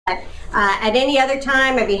At any other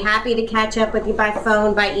time, I'd be happy to catch up with you by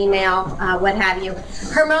phone, by email, what have you.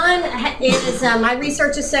 Germán is my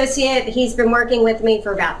research associate. He's been working with me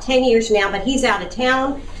for about 10 years now, but he's out of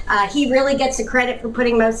town. He really gets the credit for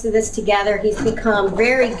putting most of this together. He's become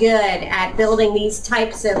very good at building these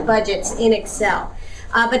types of budgets in Excel.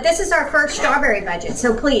 But this is our first strawberry budget,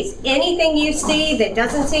 so please, anything you see that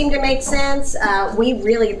doesn't seem to make sense, we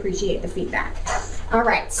really appreciate the feedback. All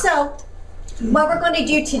right, so what we're going to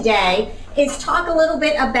do today is talk a little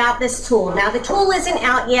bit about this tool. Now, the tool isn't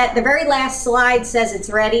out yet. The very last slide says it's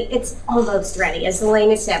ready. It's almost ready, as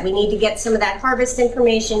Elena said. We need to get some of that harvest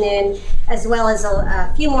information in, as well as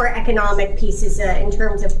a few more economic pieces in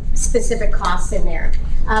terms of specific costs in there.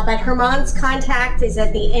 But Germán's contact is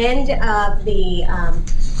at the end of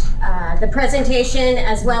the presentation,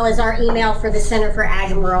 as well as our email for the Center for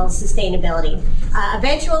Ag and Rural Sustainability.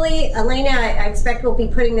 Eventually, Elena, I expect we'll be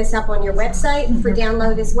putting this up on your website for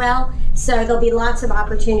download as well, so there'll be lots of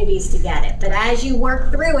opportunities to get it. But as you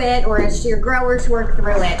work through it, or as your growers work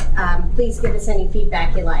through it, please give us any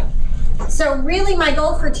feedback you like. So really my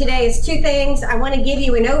goal for today is two things. I want to give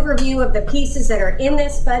you an overview of the pieces that are in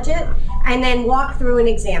this budget, and then walk through an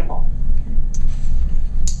example.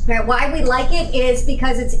 Now, why we like it is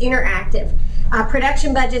because it's interactive.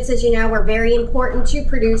 Production budgets, as you know, are very important to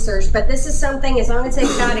producers, but this is something, as long as they've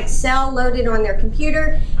got Excel loaded on their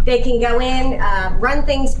computer, they can go in, run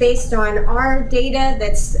things based on our data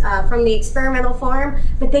that's from the experimental farm,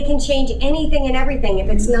 but they can change anything and everything if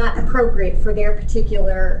it's not appropriate for their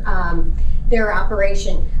particular their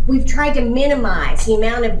operation. We've tried to minimize the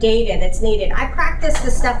amount of data that's needed. I practice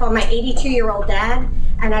this stuff on my 82-year-old dad,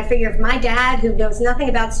 and I figure if my dad, who knows nothing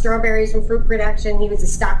about strawberries and fruit production, he was a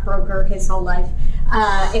stockbroker his whole life,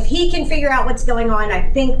 if he can figure out what's going on,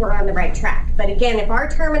 I think we're on the right track. But again, if our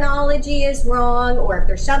terminology is wrong, or if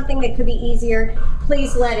there's something that could be easier,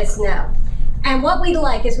 please let us know. And what we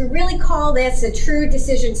like is we really call this a true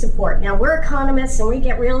decision support. Now, we're economists and we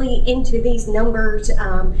get really into these numbers,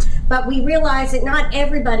 but we realize that not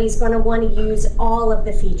everybody's going to want to use all of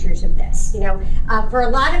the features of this. You know, for a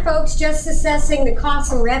lot of folks, just assessing the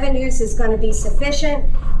costs and revenues is going to be sufficient,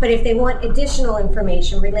 but if they want additional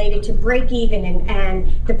information related to break even and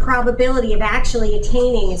the probability of actually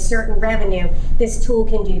attaining a certain revenue, this tool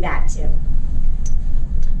can do that too.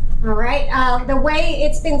 All right, the way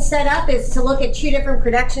it's been set up is to look at two different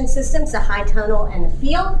production systems, the high tunnel and the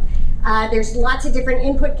field. There's lots of different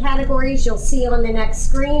input categories you'll see on the next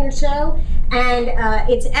screen or so, and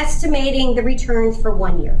it's estimating the returns for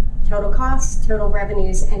 1 year. Total costs, total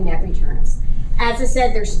revenues, and net returns. As I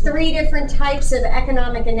said, there's three different types of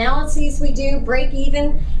economic analyses we do, break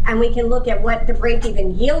even, and we can look at what the break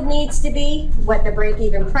even yield needs to be, what the break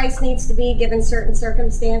even price needs to be given certain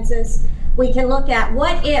circumstances. We can look at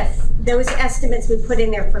what if those estimates we put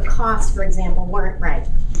in there for costs, for example, weren't right.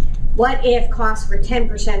 What if costs were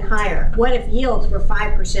 10% higher? What if yields were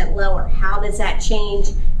 5% lower? How does that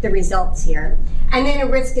change the results here? And then a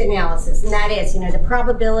risk analysis, and that is, you know, the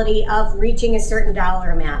probability of reaching a certain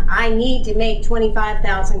dollar amount. I need to make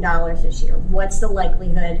 $25,000 this year. What's the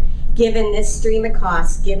likelihood, given this stream of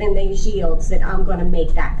costs, given these yields, that I'm going to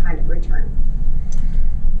make that kind of return?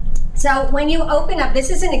 So when you open up, this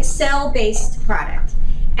is an Excel-based product.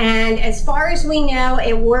 And as far as we know,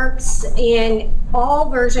 it works in all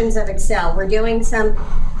versions of Excel. We're doing some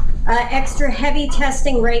extra heavy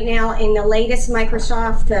testing right now in the latest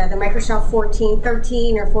Microsoft, the Microsoft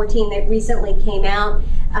 13 or 14 that recently came out.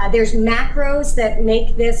 There's macros that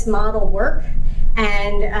make this model work.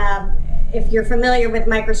 And if you're familiar with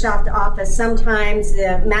Microsoft Office, sometimes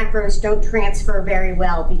the macros don't transfer very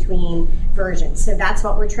well between versions. So that's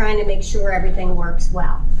what we're trying to make sure everything works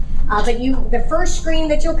well. But the first screen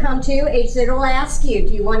that you'll come to is it'll ask you,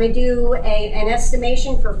 do you want to do an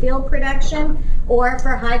estimation for field production or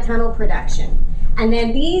for high tunnel production? And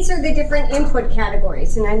then these are the different input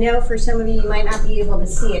categories. And I know for some of you, you might not be able to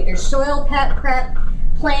see it. There's soil prep,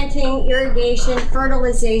 planting, irrigation,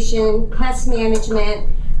 fertilization, pest management,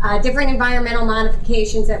 different environmental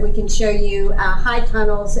modifications that we can show you, high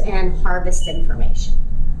tunnels, and harvest information.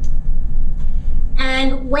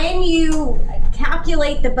 And when you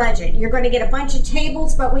calculate the budget, you're going to get a bunch of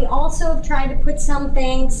tables, but we also have tried to put some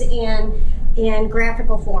things in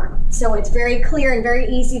graphical form. So it's very clear and very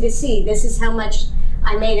easy to see. This is how much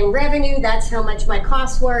I made in revenue, that's how much my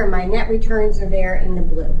costs were, and my net returns are there in the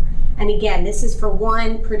blue. And again, this is for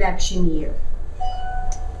one production year.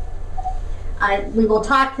 We will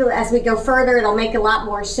talk as we go further. It'll make a lot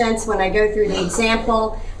more sense when I go through the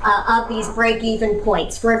example of these break-even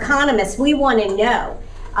points. For economists, we want to know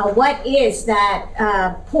What is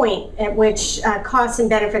that point at which costs and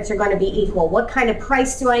benefits are going to be equal? What kind of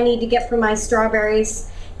price do I need to get for my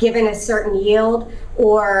strawberries given a certain yield,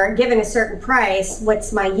 or given a certain price,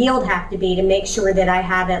 what's my yield have to be to make sure that I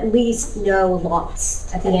have at least no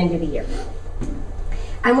loss at the end of the year?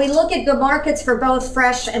 And we look at the markets for both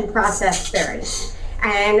fresh and processed berries.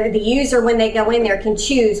 And the user, when they go in there, can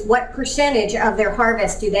choose what percentage of their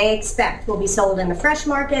harvest do they expect will be sold in the fresh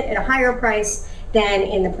market at a higher price than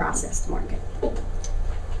in the processed market.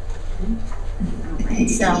 Right,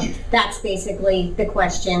 so that's basically the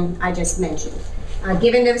question I just mentioned.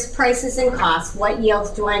 Given those prices and costs, what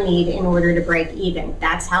yields do I need in order to break even?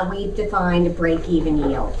 That's how we've defined a break-even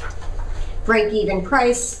yield. Break-even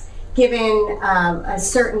price, given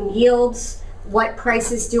certain yields, what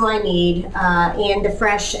prices do I need in the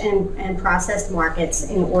fresh and processed markets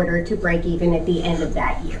in order to break even at the end of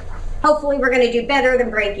that year? Hopefully we're going to do better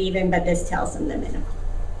than break even, but this tells them the minimum.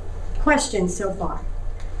 Questions so far?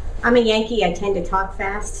 I'm a Yankee, I tend to talk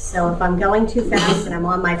fast, so if I'm going too fast and I'm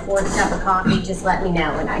on my fourth cup of coffee, just let me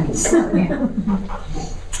know and I can slow down.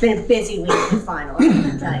 It's been a busy week with finals, I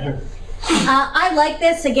can tell you. I like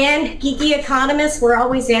this. Again, geeky economists, we're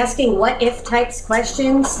always asking what if types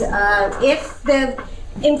questions. If the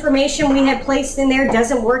information we had placed in there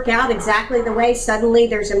doesn't work out exactly the way, suddenly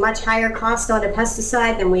there's a much higher cost on a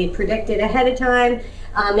pesticide than we had predicted ahead of time.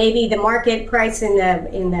 Maybe the market price in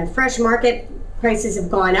the fresh market prices have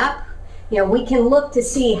gone up. You know, we can look to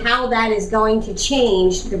see how that is going to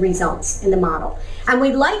change the results in the model. And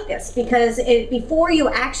we like this because before you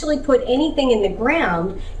actually put anything in the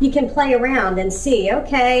ground, you can play around and see,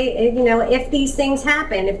 okay, you know, if these things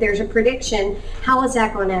happen, if there's a prediction, how is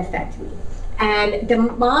that going to affect me? And the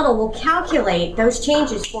model will calculate those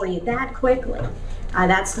changes for you that quickly.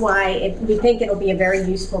 That's why we think it'll be a very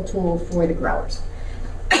useful tool for the growers.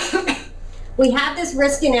 We have this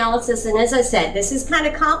risk analysis, and as I said, this is kind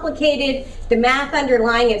of complicated. The math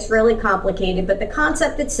underlying it's really complicated, but the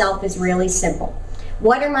concept itself is really simple.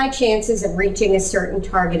 What are my chances of reaching a certain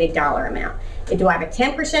targeted dollar amount? Do I have a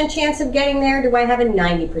 10% chance of getting there? Do I have a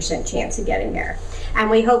 90% chance of getting there?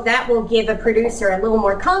 And we hope that will give a producer a little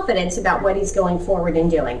more confidence about what he's going forward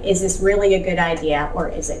and doing. Is this really a good idea or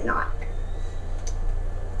is it not?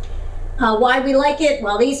 Why we like it?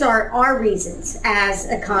 Well, these are our reasons as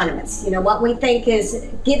economists. You know, what we think is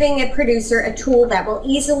giving a producer a tool that will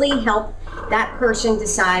easily help that person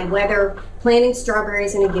decide whether planting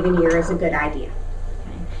strawberries in a given year is a good idea.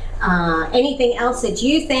 Okay. Anything else that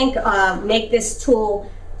you think make this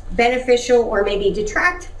tool beneficial or maybe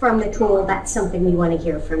detract from the tool, that's something we want to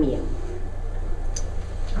hear from you.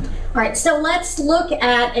 All right, so let's look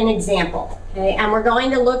at an example. Okay, and we're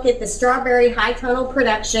going to look at the strawberry high tunnel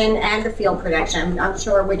production and the field production. I'm not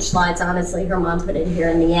sure which slides, honestly, Germán put it here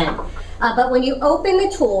in the end. But when you open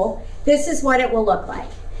the tool, this is what it will look like.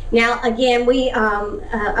 Now, again,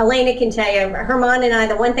 Elena can tell you, Germán and I,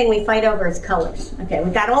 the one thing we fight over is colors. Okay,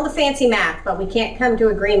 we've got all the fancy math, but we can't come to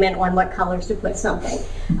agreement on what colors to put something.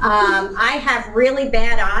 I have really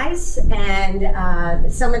bad eyes,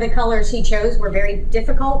 and some of the colors he chose were very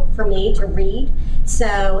difficult for me to read.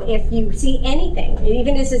 So if you see anything,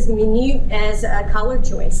 even as minute as a color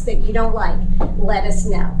choice that you don't like, let us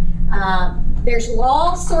know. There's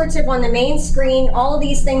all sorts of, on the main screen, all of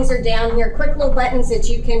these things are down here, quick little buttons that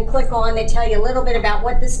you can click on that tell you a little bit about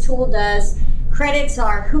what this tool does. Credits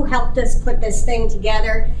are who helped us put this thing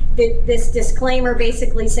together. This disclaimer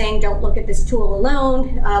basically saying don't look at this tool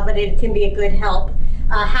alone, but it can be a good help.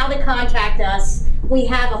 How to contact us. We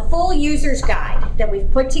have a full user's guide that we've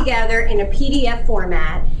put together in a PDF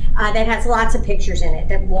format that has lots of pictures in it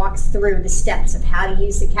that walks through the steps of how to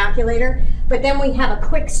use the calculator. But then we have a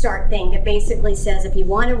quick start thing that basically says if you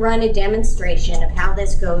want to run a demonstration of how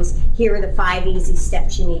this goes, here are the 5 easy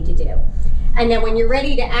steps you need to do. And then when you're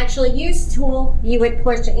ready to actually use the tool, you would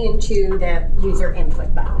push into the user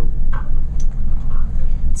input button.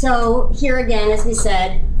 So here again, as we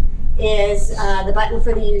said, is the button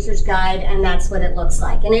for the user's guide, and that's what it looks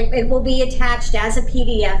like. And it will be attached as a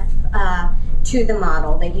PDF to the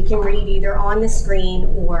model that you can read either on the screen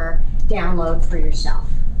or download for yourself.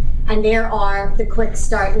 And there are the quick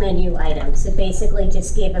start menu items that basically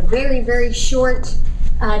just give a very, very short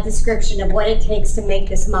description of what it takes to make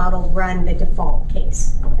this model run the default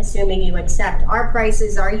case, assuming you accept our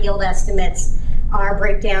prices, our yield estimates, our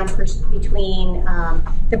breakdown between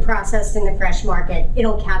the processed and the fresh market.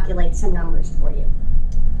 It'll calculate some numbers for you.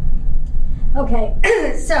 Okay,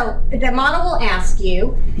 so the model will ask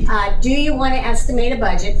you, do you want to estimate a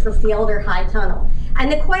budget for field or high tunnel?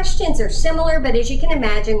 And the questions are similar, but as you can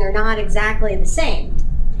imagine, they're not exactly the same.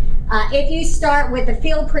 If you start with the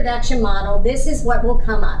field production model, this is what will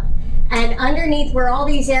come up. And underneath where all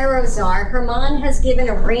these arrows are, Germán has given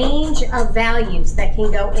a range of values that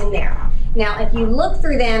can go in there. Now, if you look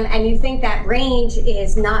through them and you think that range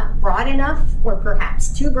is not broad enough or perhaps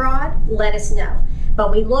too broad, let us know.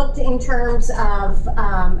 But we looked in terms of,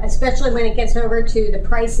 especially when it gets over to the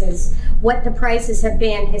prices, what the prices have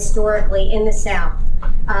been historically in the South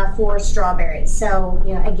for strawberries. So,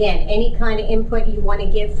 you know, again, any kind of input you want to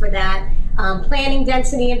give for that. Planting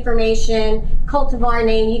density information, cultivar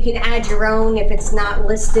name, you can add your own if it's not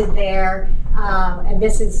listed there. And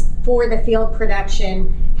this is for the field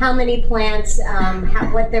production. How many plants,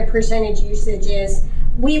 what the percentage usage is.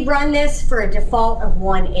 We run this for a default of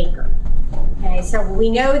 1 acre. Okay, so we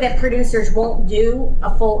know that producers won't do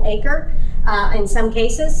a full acre in some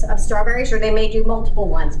cases of strawberries, or they may do multiple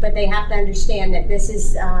ones, but they have to understand that this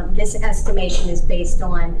is this estimation is based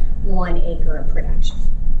on 1 acre of production.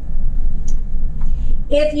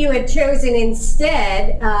 If you had chosen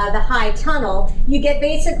instead the high tunnel, you get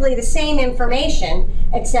basically the same information,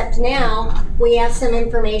 except now we have some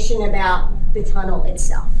information about the tunnel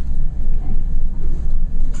itself.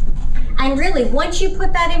 And really, once you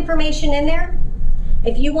put that information in there,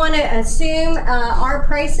 if you want to assume our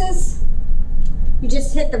prices, you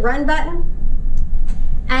just hit the run button,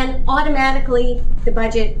 and automatically the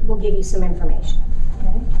budget will give you some information.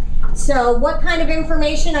 Okay? So what kind of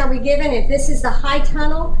information are we given? If this is the high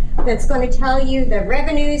tunnel, that's going to tell you the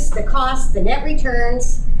revenues, the costs, the net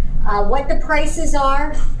returns, what the prices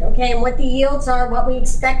are, okay, and what the yields are, what we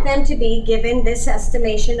expect them to be given this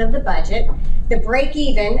estimation of the budget. The break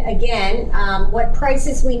even, again, what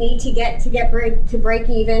prices we need to get to break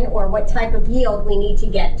even, or what type of yield we need to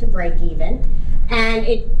get to break even. And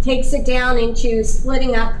it takes it down into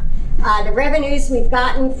splitting up the revenues we've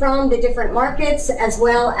gotten from the different markets, as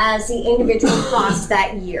well as the individual costs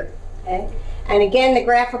that year. Okay? And again, the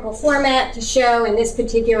graphical format to show in this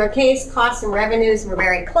particular case, costs and revenues were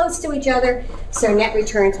very close to each other, so net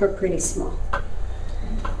returns were pretty small.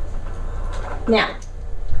 Now,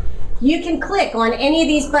 you can click on any of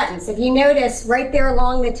these buttons. If you notice right there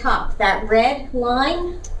along the top, that red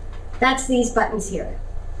line, that's these buttons here.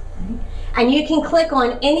 Okay? And you can click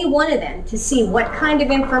on any one of them to see what kind of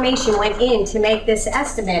information went in to make this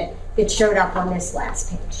estimate that showed up on this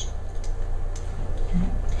last page.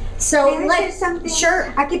 So let's something.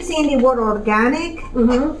 Sure. I keep saying the word organic,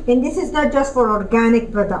 and this is not just for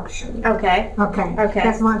organic production. Okay. Okay. Okay.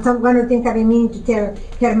 That's one of the things I've been meaning to tell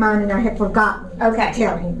Germán, and I have forgotten to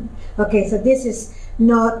tell him. Okay, so this is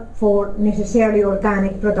not for necessarily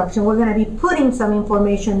organic production. We're going to be putting some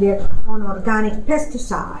information there on organic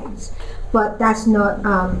pesticides, but that's not,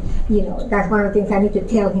 you know, that's one of the things I need to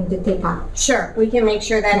tell him to take out. Sure, we can make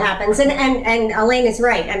sure that happens. And Elaine is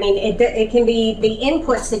right. I mean, it can be, the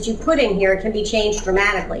inputs that you put in here can be changed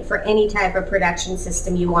dramatically for any type of production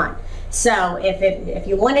system you want. So if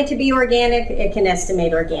you want it to be organic, it can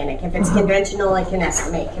estimate organic. If it's conventional, it can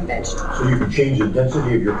estimate conventional. So you can change the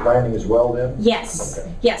density of your planting as well then? Yes.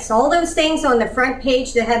 Okay. Yes, all those things on the front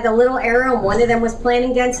page that had the little arrow, and one of them was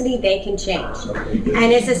planting density, they can change. Okay, good.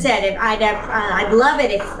 And as I said, I'd love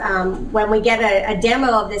it if when we get a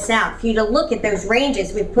demo of this out, for you to look at those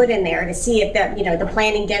ranges we put in there to see if the, you know, the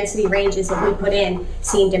planting density ranges that we put in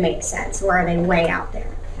seem to make sense, or are they way out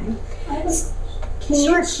there? Okay. Can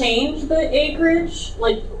you change the acreage?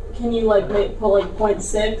 Like, can you like put like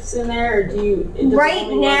 0.6 in there, or do you? Does Right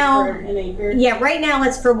it only now, work for an acre? Yeah, right now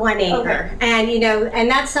it's for 1 acre, Okay. and you know, and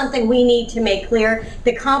that's something we need to make clear.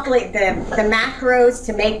 The macros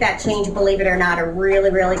to make that change, believe it or not, are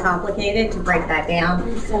really complicated to break that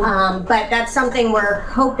down. But that's something we're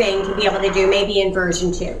hoping to be able to do, maybe in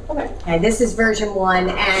version 2. Okay, this is version 1,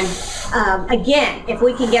 and again, if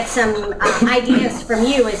we can get some ideas from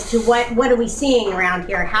you as to what are we seeing around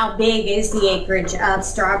here, how big is the acreage of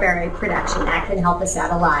strawberry production, that can help us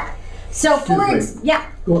out a lot. So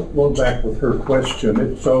Going back with her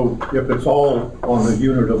question, so if it's all on a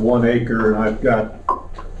unit of 1 acre and I've got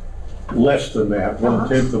less than that,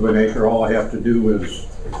 1/10 of an acre, all I have to do is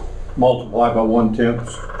multiply by 1/10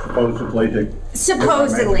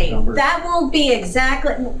 supposedly. That won't be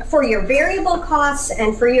exactly for your variable costs,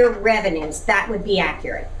 and for your revenues that would be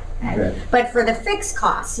accurate. Okay. But for the fixed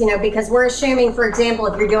costs, you know, because we're assuming, for example,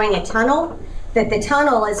 if you're doing a tunnel, that the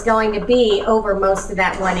tunnel is going to be over most of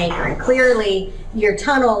that 1 acre, and clearly your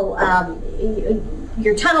tunnel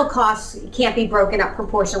costs can't be broken up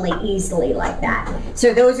proportionally easily like that.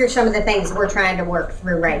 So those are some of the things we're trying to work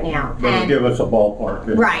through right now. And give us a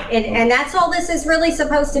ballpark. Right, and that's all this is really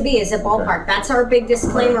supposed to be, is a ballpark. That's our big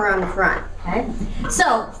disclaimer on the front. Okay.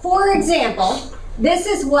 So, for example, this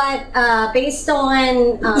is what, based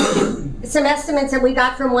on some estimates that we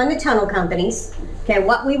got from one of the tunnel companies, okay,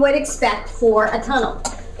 what we would expect for a tunnel.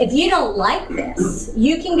 If you don't like this,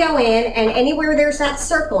 you can go in and anywhere there's that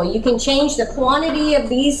circle, you can change the quantity of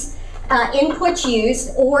these inputs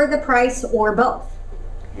used or the price or both.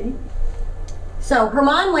 Okay. So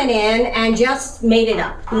Germán went in and just made it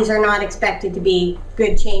up. These are not expected to be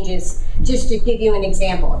good changes. Just to give you an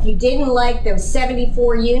example, if you didn't like those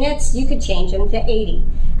 74 units, you could change them to 80.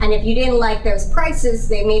 And if you didn't like those prices,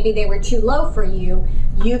 maybe they were too low for you,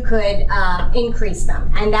 you could increase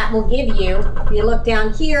them. And that will give you, if you look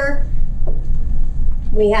down here,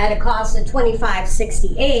 we had a cost of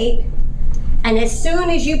 $25.68. And as soon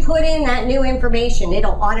as you put in that new information,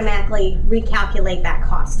 it'll automatically recalculate that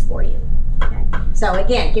cost for you. Okay. So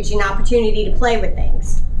again, it gives you an opportunity to play with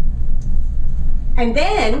things. And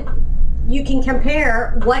then you can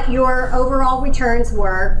compare what your overall returns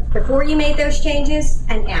were before you made those changes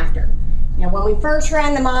and after. Now, when we first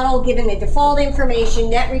ran the model, given the default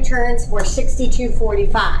information, net returns were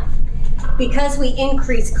 $62.45. Because we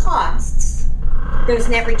increased costs, those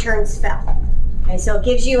net returns fell. Okay, so it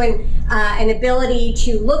gives you an ability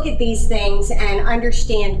to look at these things and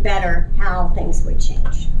understand better how things would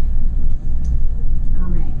change. All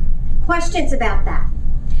right. Questions about that?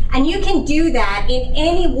 And you can do that in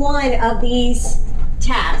any one of these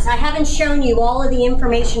tabs. I haven't shown you all of the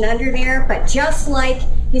information under there, but just like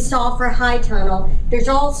you saw for high tunnel, there's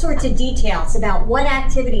all sorts of details about what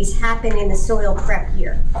activities happen in the soil prep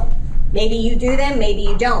year. Maybe you do them, maybe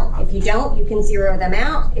you don't. If you don't, you can zero them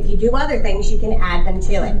out. If you do other things, you can add them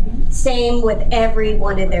to it. Same with every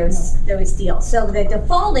one of those deals. So the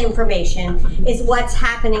default information is what's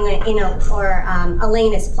happening in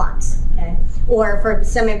Elena's plots, okay? Or for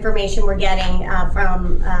some information we're getting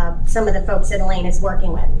from some of the folks that Elena's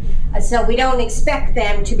working with. So we don't expect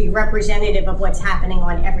them to be representative of what's happening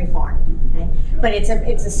on every farm, okay? But it's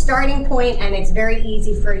a starting point, and it's very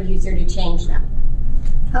easy for a user to change them.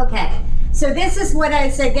 Okay, so this is what I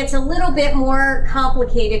said gets a little bit more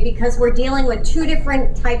complicated because we're dealing with two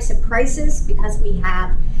different types of prices because we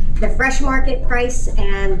have the fresh market price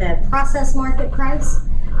and the processed market price.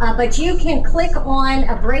 But you can click on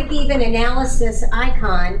a break-even analysis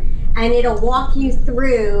icon and it'll walk you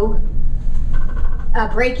through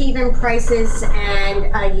break-even prices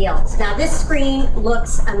and yields. Now this screen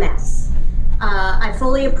looks a mess. I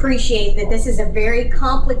fully appreciate that this is a very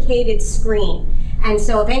complicated screen. And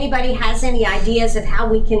so if anybody has any ideas of how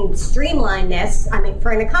we can streamline this, I mean,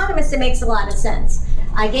 for an economist, it makes a lot of sense.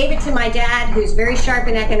 I gave it to my dad, who's very sharp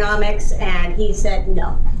in economics, and he said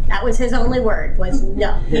no. That was his only word, was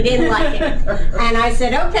no. He didn't like it. And I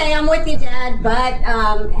said, okay, I'm with you, Dad, but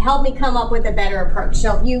help me come up with a better approach.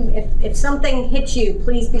 So if something hits you,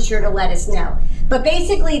 please be sure to let us know. But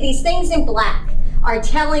basically, these things in black are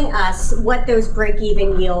telling us what those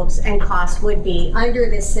break-even yields and costs would be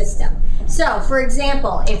under this system. So, for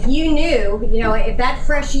example, if you knew, if that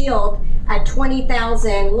fresh yield at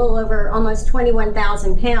 20,000, a little over almost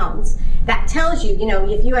 21,000 pounds, that tells you,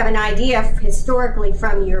 if you have an idea historically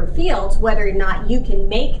from your fields, whether or not you can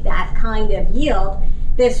make that kind of yield,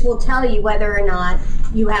 this will tell you whether or not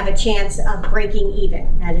you have a chance of breaking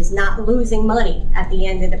even. That is not losing money at the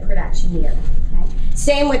end of the production year. Okay?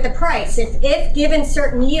 Same with the price. If given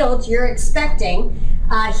certain yields you're expecting,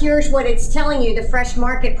 here's what it's telling you the fresh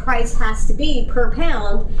market price has to be per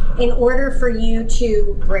pound in order for you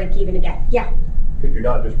to break even again. Yeah? Could you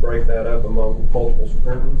not just break that up among multiple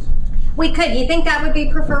screens? We could. You think that would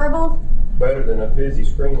be preferable? Better than a busy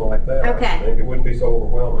screen like that. Okay. I think it wouldn't be so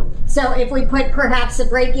overwhelming. So if we put perhaps a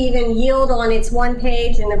break-even yield on its one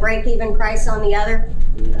page and the break-even price on the other?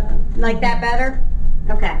 Yeah. Like that better?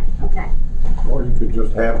 Okay, okay. Or you could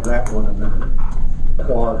just have that one and then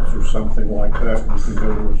quads or something like that. You can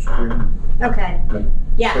go to a screen. Okay.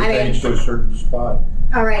 Yeah, I mean, to a certain spot.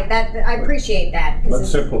 All right, I appreciate that. But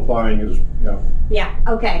simplifying is, Yeah,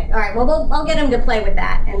 okay. All right, well, I'll get him to play with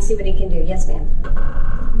that and see what he can do. Yes, ma'am.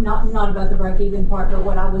 Not about the break-even part, but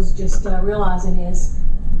what I was just realizing is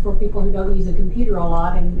for people who don't use a computer a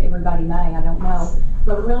lot, and everybody may, I don't know,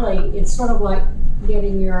 but really it's sort of like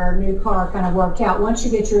getting your new car kind of worked out. Once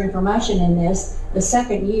you get your information in this, the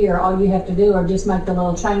second year, all you have to do are just make the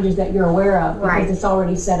little changes that you're aware of because Right. it's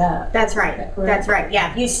already set up. That's right. That's right.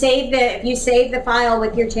 Yeah. If you save the file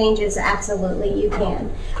with your changes, absolutely you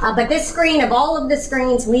can. But this screen, of all of the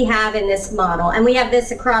screens we have in this model, and we have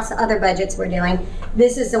this across other budgets we're doing,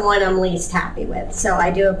 this is the one I'm least happy with. So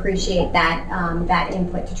I do appreciate that that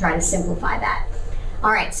input to try to simplify that.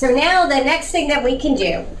 All right, so now the next thing that we can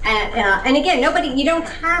do, and again, you don't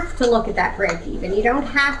have to look at that break even. You don't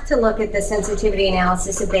have to look at the sensitivity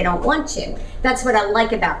analysis if they don't want to. That's what I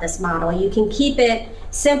like about this model. You can keep it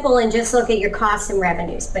simple and just look at your costs and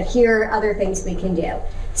revenues, but here are other things we can do.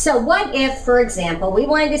 So what if, for example, we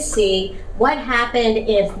wanted to see what happened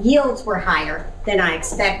if yields were higher than I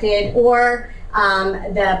expected, or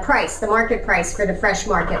the market price for the fresh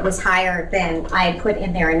market was higher than I had put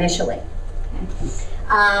in there initially.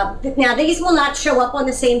 Now these will not show up on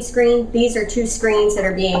the same screen. These are two screens that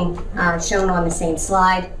are being shown on the same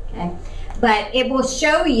slide. Okay? But it will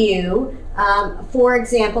show you, for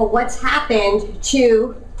example, what's happened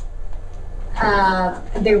to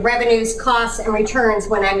the revenues, costs, and returns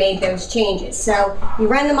when I made those changes. So you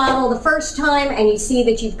run the model the first time and you see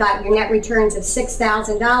that you've got your net returns of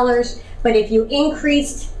 $6,000, but if you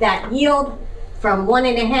increased that yield from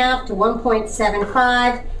 1.5 to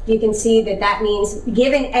 1.75, you can see that that means,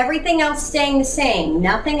 given everything else staying the same,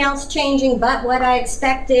 nothing else changing but what I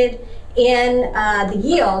expected in the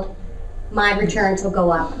yield, my returns will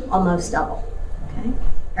go up almost double. Okay?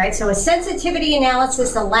 Right, so a sensitivity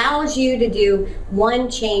analysis allows you to do one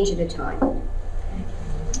change at a time.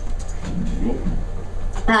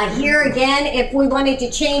 Here again, if we wanted to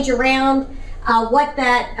change around what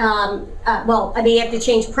that, well, I mean, you have to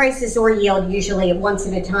change prices or yield usually once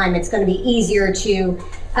at a time. It's going to be easier to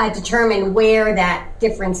determine where that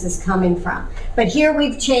difference is coming from. But here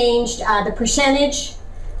we've changed the percentage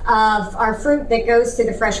of our fruit that goes to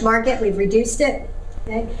the fresh market. We've reduced it.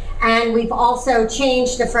 Okay. And we've also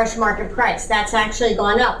changed the fresh market price. That's actually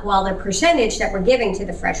gone up while the percentage that we're giving to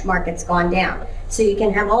the fresh market's gone down. So you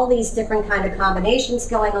can have all these different kind of combinations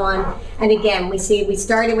going on. And again, we see we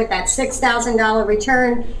started with that $6,000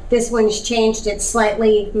 return. This one's changed it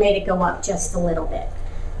slightly, made it go up just a little bit.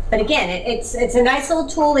 But again, it's a nice little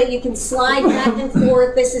tool that you can slide back and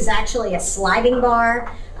forth. This is actually a sliding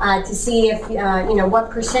bar to see if you know what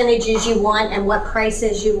percentages you want and what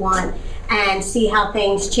prices you want, and see how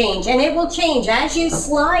things change. And it will change as you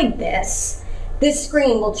slide this. This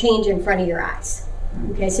screen will change in front of your eyes.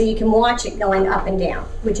 Okay, so you can watch it going up and down,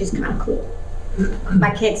 which is kind of cool.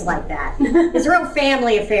 My kids like that. It's a real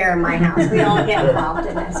family affair in my house. We all get involved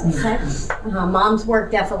in this. Okay? Mom's work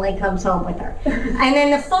definitely comes home with her. And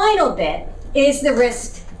then the final bit is the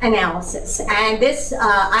risk analysis. And this,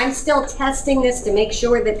 I'm still testing this to make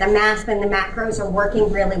sure that the math and the macros are working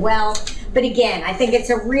really well. But again, I think it's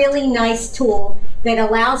a really nice tool that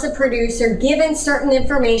allows a producer, given certain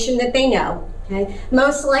information that they know, okay,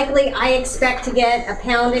 most likely I expect to get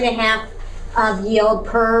 1.5 pounds of yield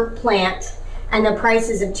per plant, and the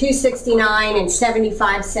prices of $2.69 and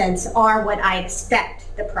 75 cents are what I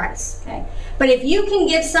expect the price. Okay, but if you can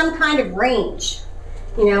give some kind of range,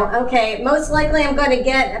 you know, okay, most likely I'm going to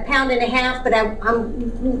get 1.5 pounds, but I'm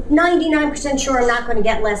 99% sure I'm not going to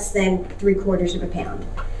get less than 3/4 pounds.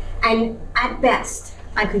 And at best,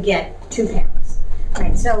 I could get 2 pounds.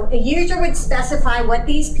 Right, so a user would specify what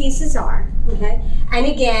these pieces are, okay? And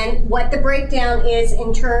again, what the breakdown is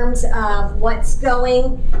in terms of what's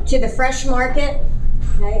going to the fresh market,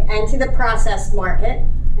 okay, and to the processed market,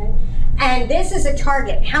 okay? And this is a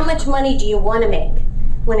target. How much money do you want to make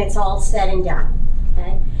when it's all said and done,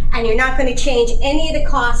 okay? And you're not going to change any of the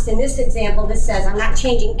costs. In this example, this says I'm not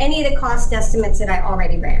changing any of the cost estimates that I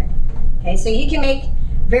already ran. Okay, so you can make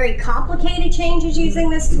very complicated changes using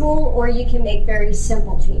this tool, or you can make very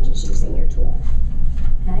simple changes using your tool.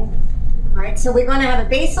 Okay? All right, so we're going to have a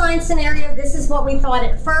baseline scenario. This is what we thought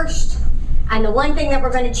at first. And the one thing that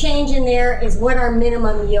we're going to change in there is what our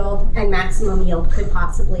minimum yield and maximum yield could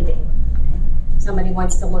possibly be. Okay? Somebody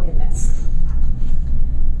wants to look at this.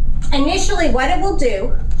 Initially, what it will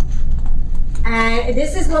do, and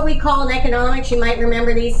this is what we call in economics, you might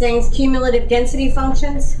remember these things, cumulative density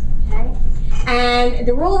functions. Okay? And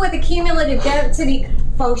the rule with the cumulative density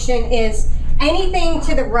function is anything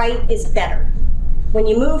to the right is better. When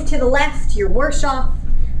you move to the left, you're worse off.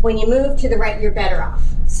 When you move to the right, you're better off.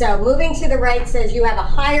 So moving to the right says you have a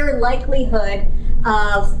higher likelihood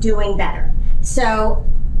of doing better. So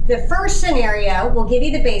the first scenario will give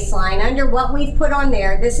you the baseline under what we've put on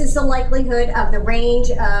there. This is the likelihood of the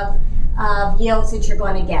range of yields that you're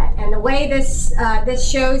going to get. And the way this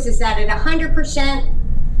shows is that at 100%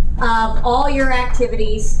 of all your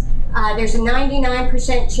activities, there's a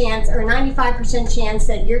 99% chance or 95% chance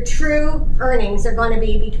that your true earnings are going to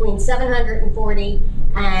be between $740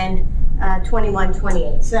 and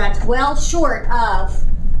 $2128. So that's well short of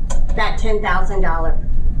that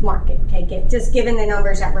 $10,000 market. Okay, just given the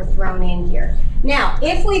numbers that were thrown in here. Now,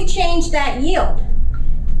 if we've changed that yield,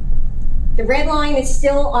 The red line is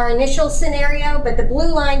still our initial scenario, but the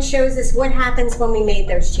blue line shows us what happens when we made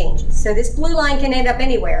those changes. So this blue line can end up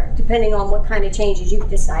anywhere, depending on what kind of changes you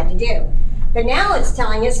decide to do. But now it's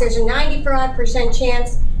telling us there's a 95%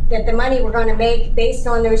 chance that the money we're going to make based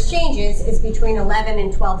on those changes is between $11,000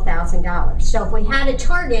 and $12,000. So if we had a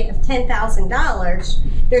target of $10,000,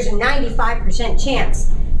 there's a 95%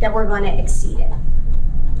 chance that we're going to exceed it.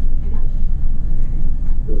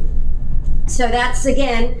 So that's,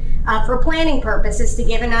 again, for planning purposes, to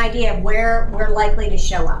give an idea of where we're likely to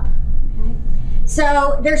show up. Okay?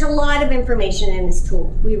 So there's a lot of information in this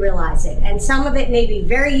tool, we realize it, and some of it may be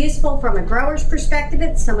very useful from a grower's perspective,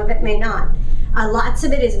 and some of it may not. Lots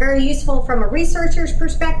of it is very useful from a researcher's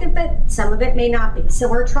perspective, but some of it may not be. So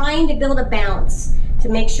we're trying to build a balance to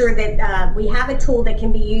make sure that we have a tool that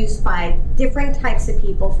can be used by different types of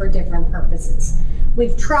people for different purposes.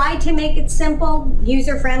 We've tried to make it simple,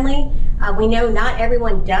 user-friendly. We know not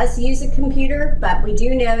everyone does use a computer, but we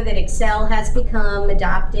do know that Excel has become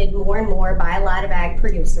adopted more and more by a lot of ag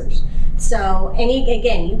producers. So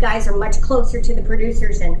again, you guys are much closer to the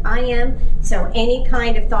producers than I am, so any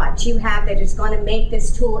kind of thought you have that is going to make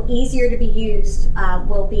this tool easier to be used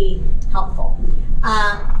will be helpful.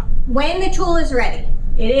 When the tool is ready,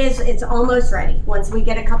 it's almost ready. Once we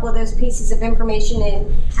get a couple of those pieces of information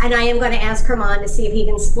in, and I am going to ask Germán to see if he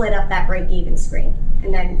can split up that break-even screen.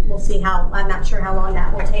 And then we'll see I'm not sure how long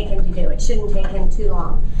that will take him to do. It shouldn't take him too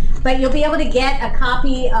long. But you'll be able to get a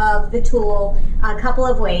copy of the tool a couple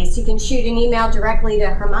of ways. You can shoot an email directly to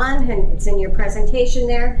Germán, and it's in your presentation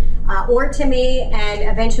there, or to me, and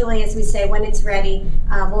eventually, as we say, when it's ready,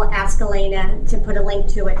 we'll ask Elena to put a link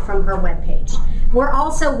to it from her webpage. We're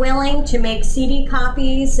also willing to make CD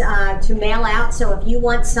copies to mail out, so if you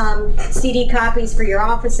want some CD copies for your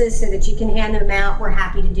offices so that you can hand them out, we're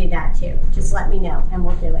happy to do that too. Just let me know and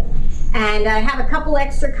we'll do it. And I have a couple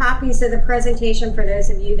extra copies of the presentation for those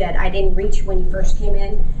of you that I didn't reach when you first came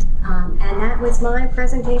in. And that was my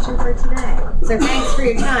presentation for today. So thanks for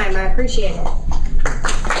your time, I appreciate it.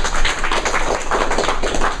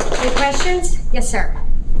 Any questions? Yes, sir.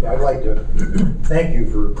 Yeah, I'd like to thank you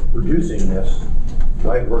for producing this.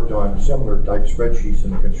 I've worked on similar type spreadsheets in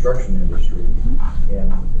the construction industry,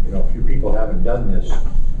 and you know, if you people haven't done this,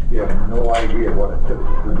 you have no idea what it took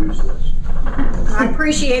to produce this. I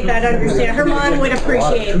appreciate that understanding. Germán would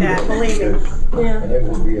appreciate that, believe me. Yeah. And it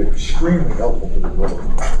will be extremely helpful to the world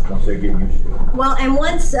once they get used to it. Well, and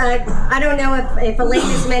once, I don't know if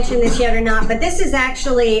Elena's mentioned this yet or not, but this is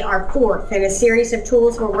actually our fourth in a series of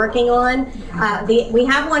tools we're working on. We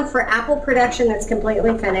have one for apple production that's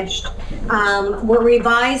completely finished. We're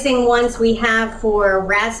revising ones we have for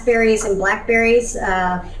raspberries and blackberries.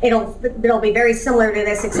 It'll be very similar to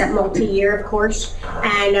this, except multi-year, of course.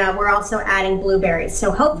 And we're also adding blueberries. So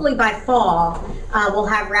hopefully by fall, we'll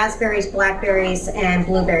have raspberries, blackberries, and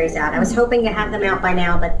blueberries out. I was hoping to have them out by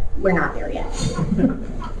now, but we're not there yet.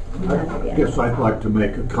 I guess I'd like to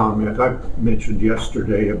make a comment. I mentioned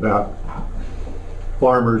yesterday about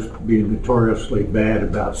farmers being notoriously bad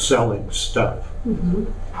about selling stuff. Mm-hmm.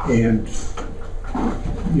 And,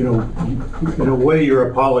 you know, in a way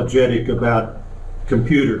you're apologetic about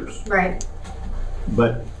computers. Right.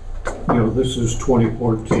 But, you know, this is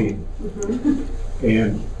 2014. Mm-hmm.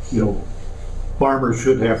 And, you know, farmers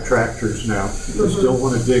should have tractors now. If they still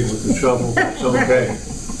want to dig with the shovel, that's okay.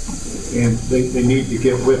 And they need to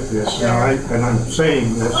get with this. Now, I'm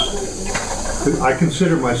saying this, I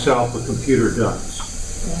consider myself a computer dunce.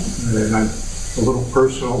 And I'm a little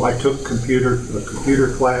personal. I took a computer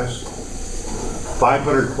class,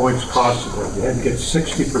 500 points possible. You had to get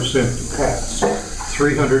 60% to pass.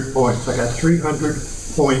 300 points. I got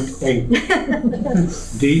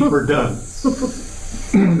 300.8. D for done.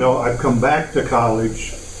 No, I've come back to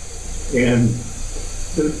college, and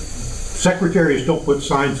the secretaries don't put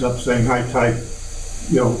signs up saying I type,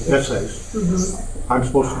 you know, essays. Mm-hmm. I'm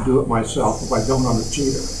supposed to do it myself. If I don't, I'm a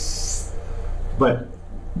cheater. But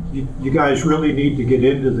you guys really need to get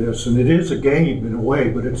into this, and it is a game in a way,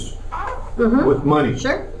 but it's with money.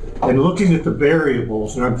 Sure. And looking at the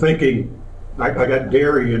variables, and I'm thinking, I got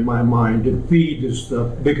dairy in my mind, and feed is the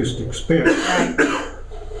biggest expense.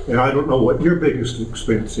 And I don't know what your biggest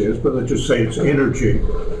expense is, but let's just say it's energy.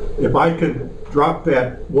 If I could drop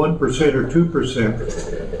that 1% or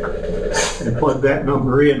 2% and plug that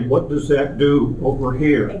number in, what does that do over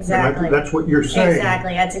here? Exactly. That's what you're saying.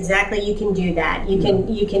 Exactly. That's exactly. You can do that. You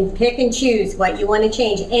can pick and choose what you want to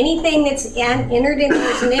change. Anything that's entered into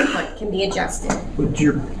as an input can be adjusted. But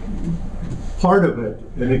you're part of it,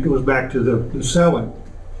 and it goes back to the selling.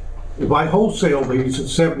 If I wholesale these at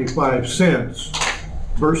 75 cents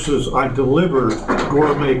versus I deliver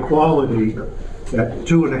gourmet quality at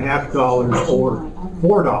 $2.50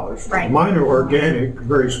 or $4. Right. Mine are organic,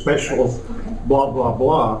 very special, blah, blah,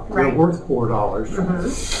 blah. They're Right. worth $4.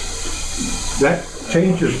 That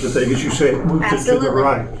changes the thing, as you say, it moves it to the Absolutely,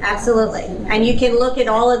 right. absolutely. And you can look at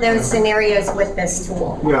all of those scenarios with this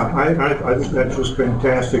tool. Yeah, I think that's just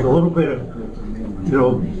fantastic. A little bit of, you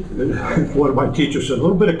know, one of my teachers said, a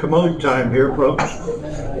little bit of commode time here, folks.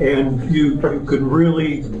 And you could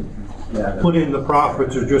really put in the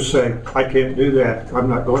profits or just say, I can't do that, I'm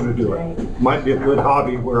not going to do it. Might be a good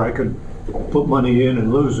hobby where I could put money in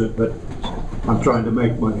and lose it, but I'm trying to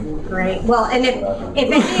make money. Great. Well, and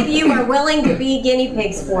if any of you are willing to be guinea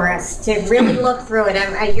pigs for us, to really look through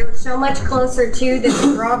it, you're so much closer to the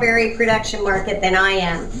strawberry production market than I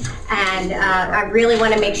am. And I really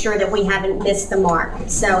want to make sure that we haven't missed the mark.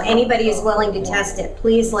 So anybody who's willing to test it,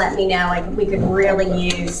 please let me know. We could really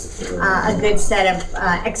use a good set of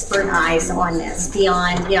expert eyes on this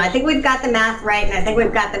beyond, you know, I think we've got the math right and I think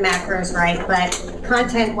we've got the macros right, but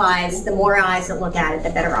content-wise, the more eyes that look at it,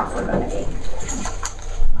 the better off we're going to be.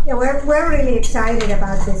 Yeah, we're really excited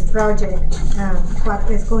about this project, what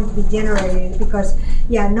is going to be generated, because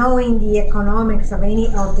knowing the economics of any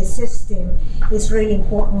of the system is really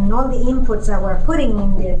important. And all the inputs that we're putting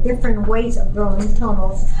in there, different ways of growing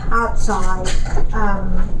tunnels outside,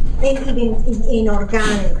 and even in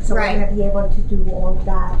organic. So Right. we're going to be able to do all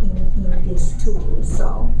that in this tool.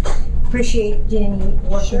 So appreciate Jennie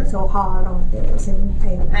working so hard on this, and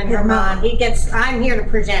Germán, I'm here to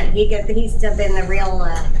present. He's been the real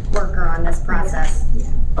worker on this process.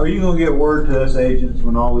 Are you gonna get word to us agents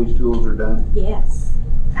when all these tools are done? Yes,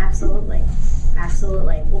 absolutely.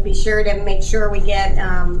 Absolutely. We'll be sure to make sure we get,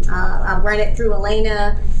 I'll run it through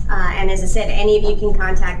Elena, and as I said, any of you can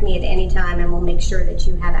contact me at any time and we'll make sure that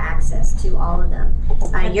you have access to all of them.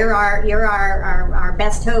 You're our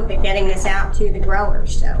best hope at getting this out to the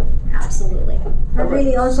growers, so absolutely. I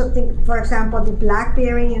really also think, for example, the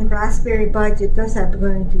blackberry and raspberry budget, those are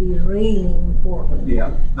going to be really important.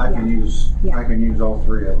 Yeah, I can use all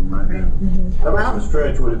three of them right now. How much of a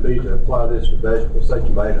stretch would it be to apply this to vegetables? Say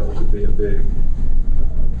tomatoes would be a big,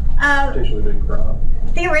 potentially big crop.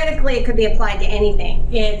 Theoretically, it could be applied to anything.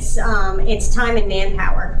 It's time and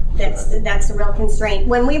manpower. That's the real constraint.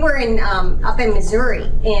 When we were up in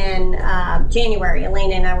Missouri in January,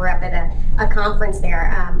 Elena and I were up at a conference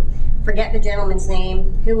there. Forget the gentleman's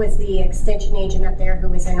name. Who was the extension agent up there who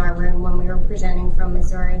was in our room when we were presenting from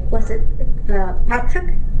Missouri? Was it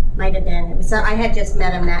Patrick? Might have been. It was, I had just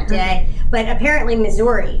met him that day. But apparently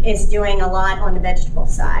Missouri is doing a lot on the vegetable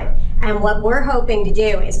side. And what we're hoping to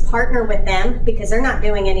do is partner with them, because they're not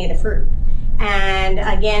doing any of the fruit. And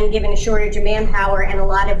again, given a shortage of manpower and a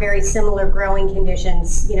lot of very similar growing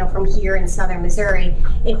conditions, you know, from here in southern Missouri,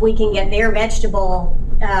 if we can get their vegetable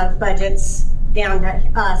budgets down to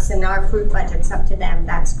us and our fruit budgets up to them,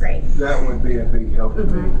 that's great. That would be a big help to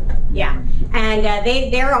me. Yeah, and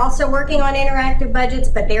they're also working on interactive budgets,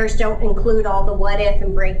 but theirs don't include all the what if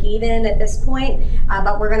and break even at this point.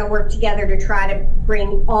 But we're going to work together to try to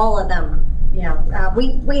bring all of them. You know,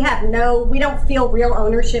 we don't feel real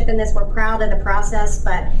ownership in this. We're proud of the process,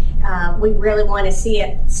 but we really want to see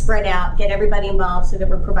it spread out, get everybody involved, so that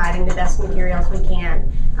we're providing the best materials we can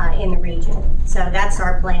in the region. So that's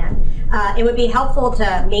our plan. It would be helpful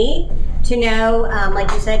to me to know,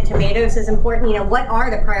 like you said, tomatoes is important. You know, what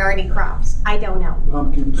are the priority crops? I don't know.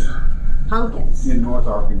 Pumpkins Pumpkins. in North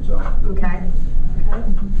Arkansas. Okay.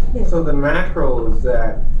 So the macros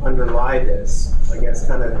that underlie this, I guess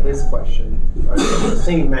kind of his question, are the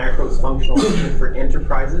same macros functional for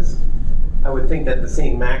enterprises? I would think that the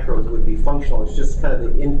same macros would be functional. It's just kind of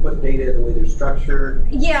the input data, the way they're structured,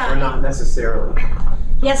 Yeah. or not necessarily.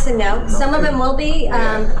 Yes and no. Some of them will be. You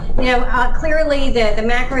know, clearly the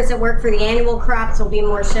macros that work for the annual crops will be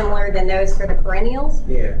more similar than those for the perennials.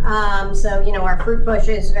 Yeah. So, you know, our fruit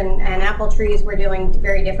bushes and apple trees we're doing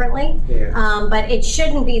very differently. Yeah. But it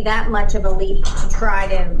shouldn't be that much of a leap to try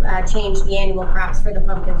to change the annual crops for the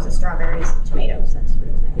pumpkins, the strawberries, the tomatoes, that sort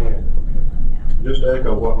of thing. Yeah. Just to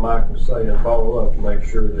echo what Mike was saying, follow up to make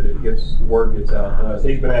sure that the word gets out.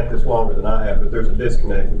 He's been at this longer than I have, but there's a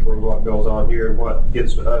disconnect between what goes on here and what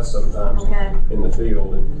gets to us sometimes in the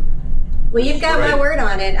field. And well, you've got my word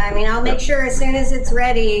on it. I mean, I'll make sure as soon as it's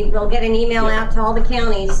ready, we'll get an email out to all the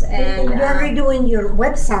counties. And you're redoing your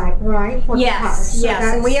website, right? For yes, so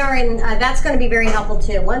yes, and we are in. That's going to be very helpful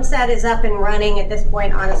too. Once that is up and running, at this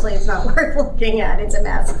point, honestly, it's not worth looking at. It's a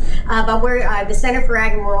mess. But we're the Center for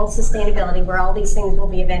Ag and Rural Sustainability, where all these things will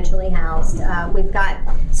be eventually housed. We've got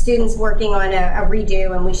students working on a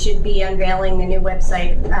redo, and we should be unveiling the new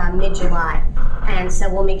website mid-July. And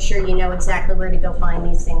so we'll make sure you know exactly where to go find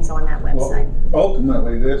these things on that website. Well,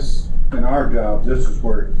 ultimately, this in our job, this is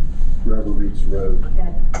where rubber meets the road.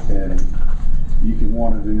 Good. And you can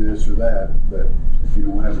want to do this or that, but if you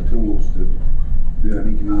don't have the tools to do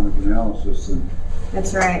an economic analysis, then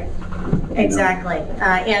That's right. Exactly.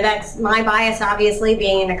 That's my bias, obviously,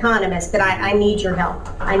 being an economist, but I need your help.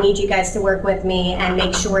 I need you guys to work with me and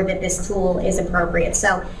make sure that this tool is appropriate.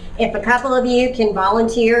 So if a couple of you can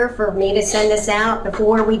volunteer for me to send this out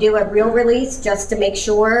before we do a real release, just to make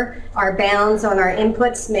sure our bounds on our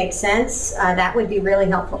inputs make sense, that would be really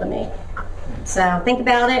helpful to me. So think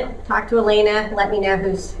about it, talk to Elena, let me know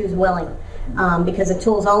who's willing. Because the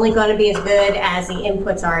tool's only going to be as good as the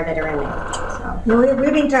inputs are that are in there. So. No,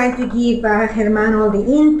 we've been trying to give Germán all the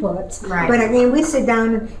inputs, Right. but again, we sit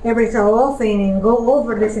down every so often and go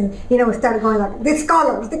over this, and we start going like, the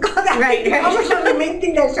colors, Right. almost the main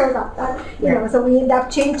thing that shows up. So we end up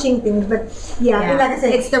changing things, but like I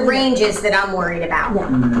said, it's the ranges that I'm worried about.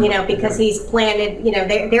 Yeah. Because he's planted,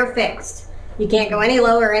 they're fixed. You can't go any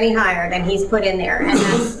lower or any higher than he's put in there. And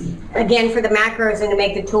that's, again, for the macros and to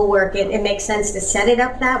make the tool work, it makes sense to set it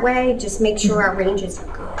up that way. Just make sure our ranges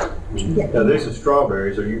are good. Now, this is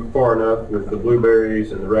strawberries. Are you far enough with the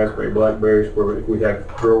blueberries and the raspberry blackberries where if we have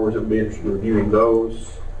growers that would be interested in reviewing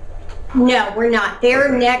those? No, we're not. We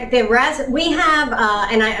have,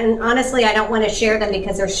 and honestly, I don't want to share them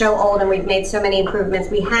because they're so old and we've made so many improvements.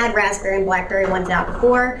 We had raspberry and blackberry ones out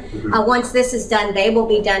before. Once this is done, they will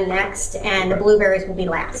be done next, and the blueberries will be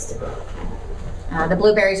last. The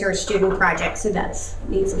blueberries are a student project, so that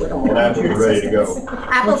needs a little more. And apples are ready to go.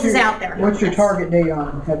 Apples is out there. What's your target date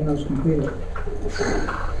on having those completed?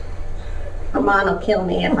 Germán will kill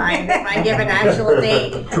me if I give an actual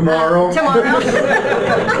date. Tomorrow? Tomorrow.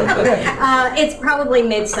 It's probably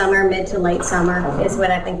midsummer, mid to late summer is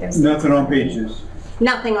what I think there's. nothing on peaches.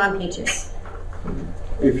 Nothing on peaches.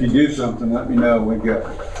 If you do something, let me know. We've got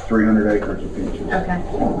 300 acres of peaches. Okay.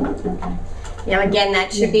 Again,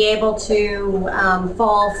 that should be able to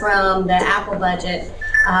fall from the apple budget,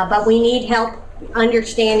 but we need help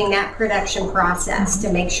understanding that production process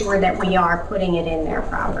to make sure that we are putting it in there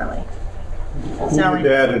properly. So your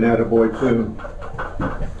dad and attaboy too.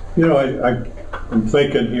 I'm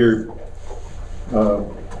thinking here, I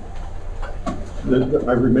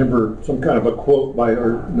remember some kind of a quote by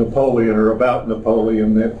Napoleon or about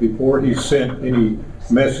Napoleon that before he sent any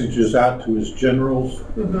messages out to his generals,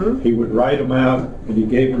 he would write them out and he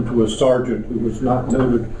gave them to a sergeant who was not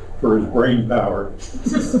noted for his brain power.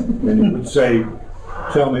 And he would say,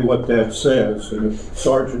 tell me what that says. And if the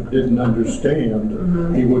sergeant didn't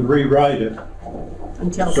understand, he would rewrite it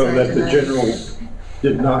so that the general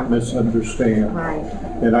did not misunderstand. Right.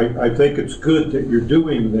 And I think it's good that you're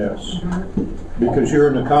doing this because you're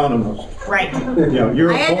an economist. Right.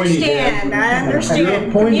 You're a pointy head. I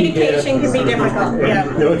understand. Communication can be difficult.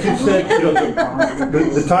 You said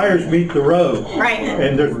the tires meet the road. Right.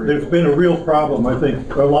 And there's been a real problem, I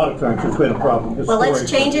think, a lot of times there's been a problem. Well, let's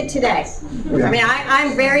change it today. Yeah. I mean,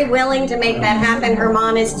 I'm very willing to make that happen.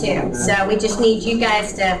 Germán is too. So we just need you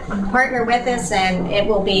guys to partner with us, and it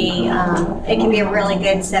will be, it can be a really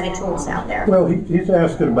good set of tools out there. Well, he's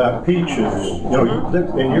asking about peaches,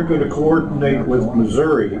 and you're going to coordinate with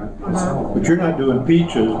Missouri, but you're not doing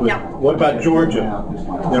peaches. But what about Georgia?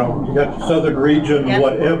 You got the southern region,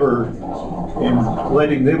 whatever, and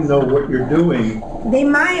letting them know what you're doing. they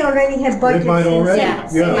might already have budgets. They might already.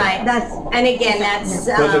 Yes, Yeah. they might. And again, that's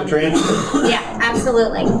Does it transfer? yeah,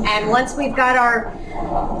 absolutely. And once we've got our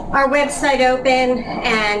website open,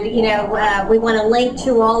 and we want to link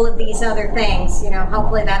to all of these other things,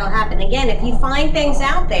 hopefully that'll happen. Again, if you find things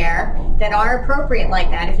out there that are appropriate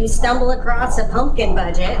like that, if you stumble across a pumpkin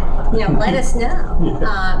budget, let us know.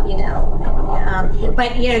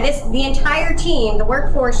 But the entire team, the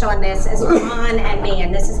workforce on this is Ron and me,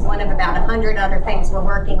 and this is one of about 100 other things we're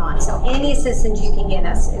working on. So any assistance you can get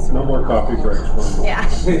us is No more coffee breaks. yeah.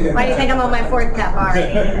 Why do you think I'm on my fourth cup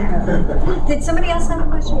already? Did somebody else have a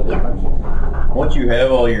question? Yeah. Once you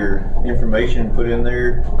have all your information put in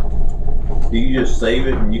there, do you just save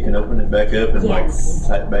it and you can open it back up and Yes.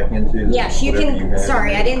 type back into Yes, you whatever can. have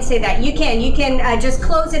Sorry, in I there? didn't say that. You can just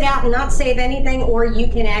close it out and not save anything, or you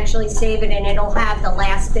can actually save it and it'll have the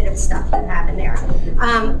last bit of stuff you have in there.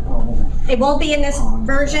 It won't be in this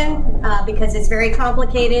version because it's very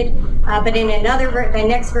complicated, but in the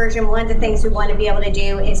next version, one of the things we want to be able to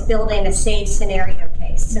do is build in a saved scenario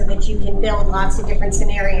case so that you can build lots of different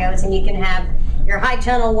scenarios, and you can have your high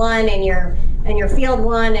tunnel one and your field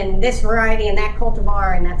one and this variety and that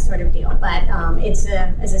cultivar and that sort of deal. But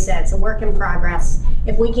as I said, it's a work in progress.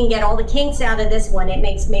 If we can get all the kinks out of this one, it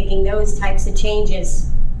makes making those types of changes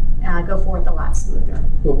go forth a lot smoother.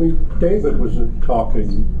 Well, David was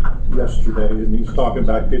talking yesterday, and he's talking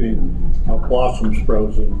about getting blossoms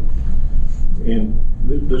frozen. And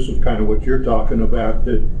this is kind of what you're talking about,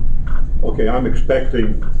 that, okay, I'm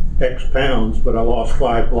expecting X pounds, but I lost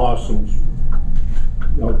 5 blossoms.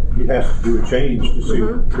 You know, he has to do a change to see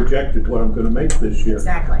projected what I'm going to make this year.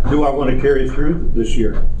 Exactly. Do I want to carry through this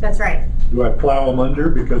year? That's right. Do I plow them under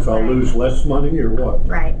because I'll lose less money, or what?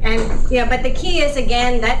 Right, and but the key is,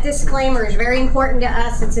 again, that disclaimer is very important to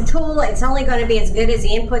us. It's a tool. It's only going to be as good as the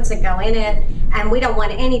inputs that go in it, and we don't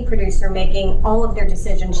want any producer making all of their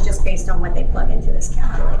decisions just based on what they plug into this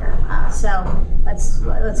calculator. So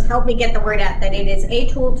let's help me get the word out that it is a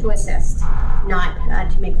tool to assist, not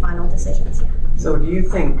to make final decisions. So do you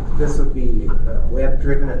think this would be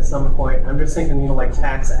web-driven at some point? I'm just thinking, like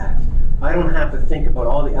Tax Act. I don't have to think about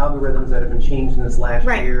all the algorithms that have been changed in this last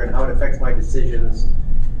year and how it affects my decisions.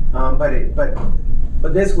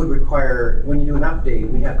 But this would require, when you do an update,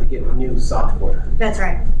 we have to get new software. That's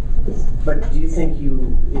right. But do you think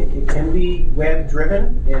it can be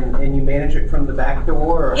web-driven and you manage it from the back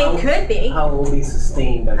door? Or it could be. How it will be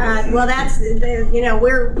sustained? Well, that's,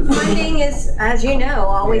 we're funding is, as you know,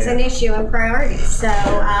 always an issue and priority. So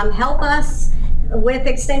help us with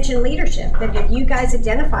extension leadership, that if you guys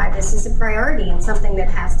identify this as a priority and something that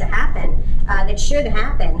has to happen, that should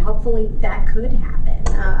happen, hopefully that could happen.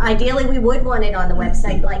 Ideally, we would want it on the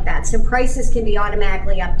website like that, so prices can be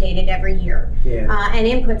automatically updated every year, and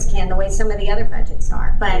inputs can, the way some of the other budgets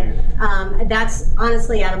are. But that's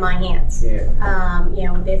honestly out of my hands.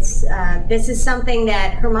 This is something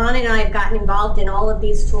that Germán and I have gotten involved in all of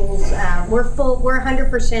these tools. We're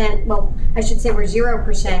 100%. Well, I should say we're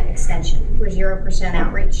 0% extension. We're 0%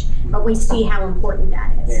 outreach, but we see how important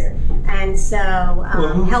that is, and so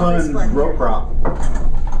help us work. Row crop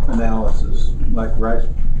analysis, like rice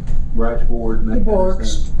board and that kind of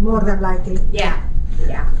stuff. More than likely. Yeah.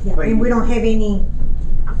 And we don't have any.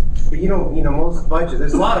 But most budgets,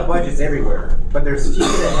 there's a lot of budgets everywhere, but there's few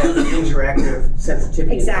that have interactive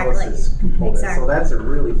sensitivity analysis components. So that's a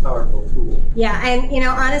really powerful tool. Yeah, and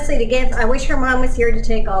honestly, I wish Germán was here to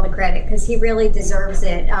take all the credit, because he really deserves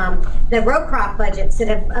it. The row crop budgets that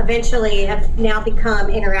have now become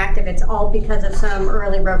interactive, it's all because of some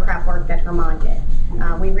early row crop work that Germán did.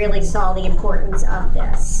 We really saw the importance of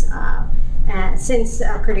this. Since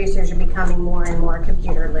producers are becoming more and more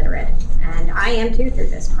computer literate, and I am too through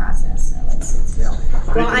this process, so it's real.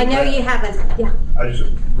 Well, I know you haven't. Yeah. I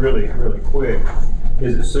just really quick.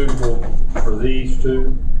 Is it suitable for these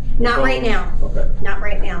two? Not right now. Okay. Not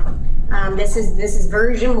right now. This is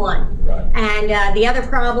version 1. Right. And the other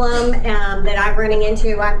problem that I'm running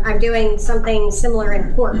into, I'm doing something similar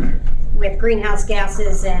in pork with greenhouse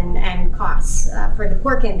gases and costs for the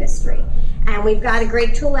pork industry. And we've got a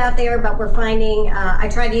great tool out there, but we're finding, I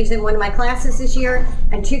tried to use it in one of my classes this year,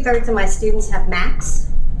 and 2/3 of my students have Macs,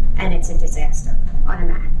 and it's a disaster on a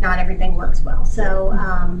Mac. Not everything works well. So,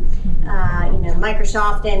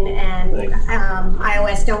 Microsoft and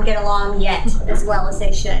iOS don't get along yet as well as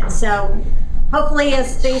they should. So, hopefully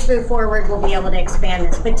as things move forward, we'll be able to expand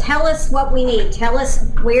this. But tell us what we need. Tell us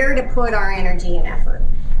where to put our energy and effort.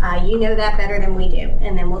 You know that better than we do,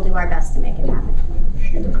 and then we'll do our best to make it happen.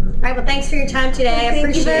 All right, well, thanks for your time today. I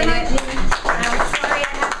appreciate it. I'm sorry I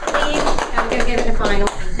have to leave. I'm going to give it a final.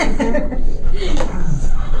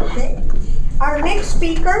 Okay. Our next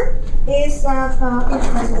speaker is